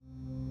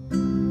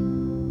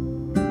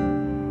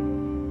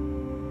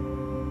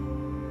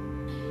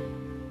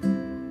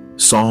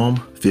Psalm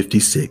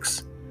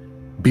 56.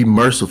 Be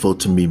merciful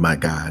to me, my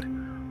God,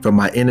 for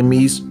my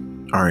enemies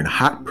are in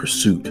hot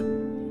pursuit.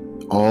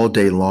 All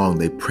day long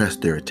they press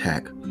their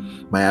attack.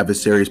 My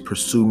adversaries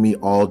pursue me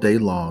all day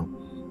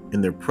long. In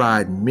their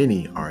pride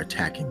many are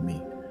attacking me.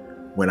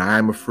 When I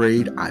am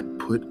afraid, I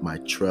put my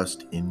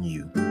trust in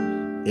you.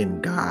 In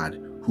God,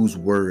 whose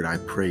word I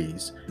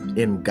praise.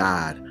 In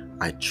God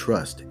I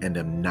trust and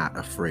am not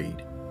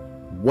afraid.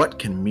 What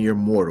can mere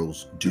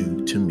mortals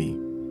do to me?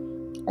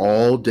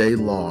 All day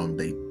long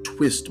they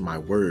twist my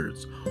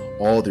words.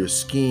 All their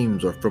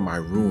schemes are for my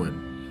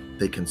ruin.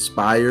 They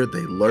conspire,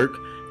 they lurk,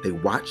 they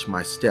watch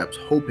my steps,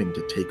 hoping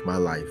to take my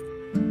life.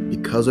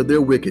 Because of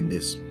their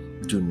wickedness,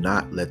 do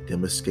not let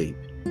them escape.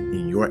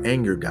 In your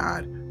anger,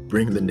 God,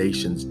 bring the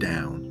nations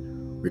down.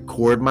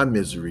 Record my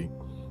misery.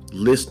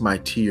 List my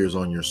tears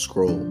on your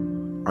scroll.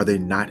 Are they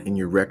not in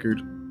your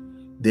record?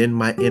 Then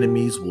my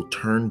enemies will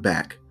turn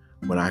back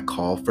when I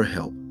call for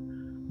help.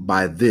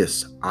 By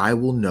this I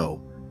will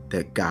know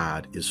that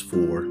God is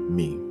for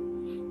me.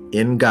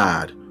 In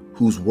God,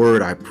 whose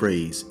word I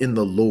praise, in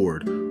the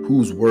Lord,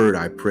 whose word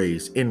I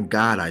praise, in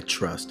God I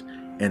trust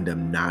and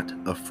am not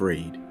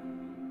afraid.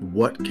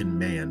 What can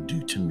man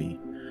do to me?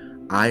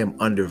 I am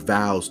under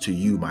vows to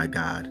you, my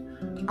God.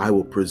 I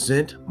will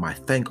present my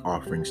thank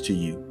offerings to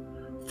you,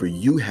 for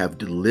you have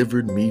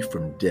delivered me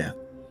from death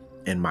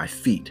and my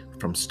feet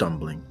from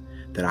stumbling,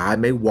 that I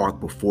may walk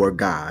before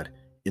God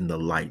in the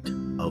light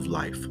of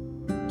life.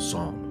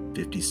 Psalm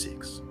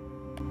 56.